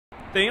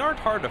They aren't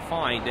hard to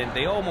find, and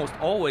they almost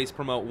always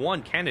promote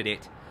one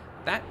candidate.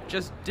 That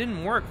just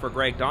didn't work for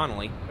Greg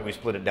Donnelly. We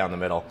split it down the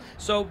middle.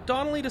 So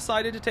Donnelly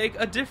decided to take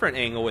a different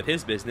angle with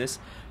his business.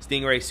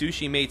 Stingray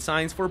Sushi made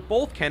signs for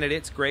both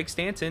candidates, Greg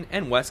Stanton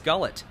and Wes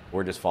Gullet.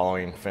 We're just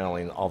following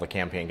all the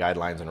campaign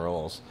guidelines and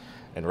rules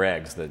and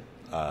regs that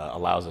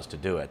allows us to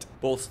do it.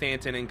 Both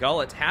Stanton and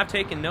Gullet have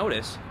taken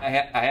notice. I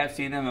have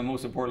seen them, and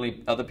most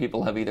importantly, other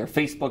people have either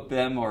Facebooked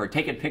them or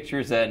taken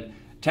pictures and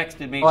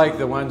texted me. I like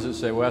the ones that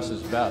say Wes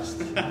is best.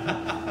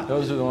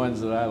 Those are the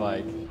ones that I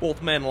like.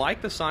 Both men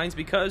like the signs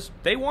because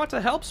they want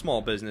to help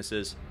small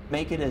businesses.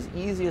 Make it as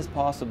easy as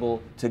possible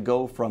to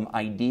go from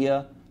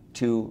idea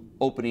to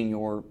opening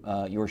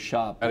your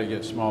shop. Got to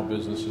get small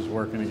businesses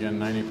working again.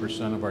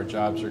 90% of our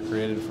jobs are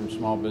created from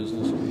small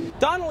business.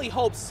 Donnelly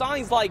hopes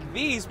signs like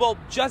these will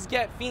just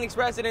get Phoenix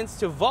residents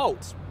to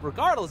vote,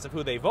 regardless of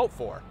who they vote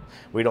for.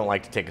 We don't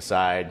like to take a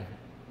side.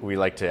 We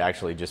like to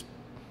actually just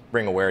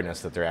bring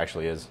awareness that there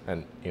actually is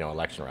an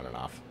election running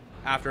off.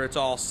 After it's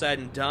all said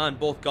and done,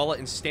 both Gullet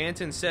and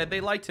Stanton said they'd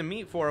like to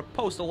meet for a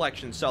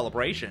post-election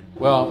celebration.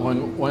 Well,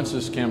 once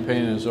this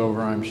campaign is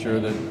over, I'm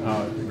sure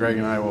that Greg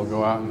and I will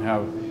go out and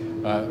have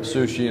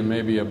sushi and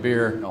maybe a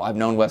beer. I've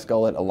known Wes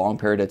Gullet a long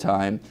period of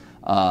time.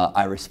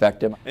 I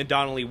respect him. And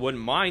Donnelly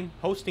wouldn't mind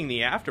hosting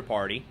the after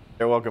party.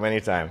 They're welcome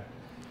anytime.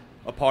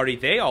 A party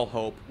they all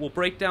hope will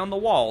break down the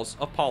walls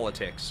of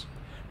politics.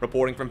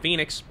 Reporting from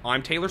Phoenix,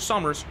 I'm Taylor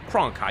Summers,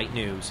 Cronkite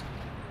News.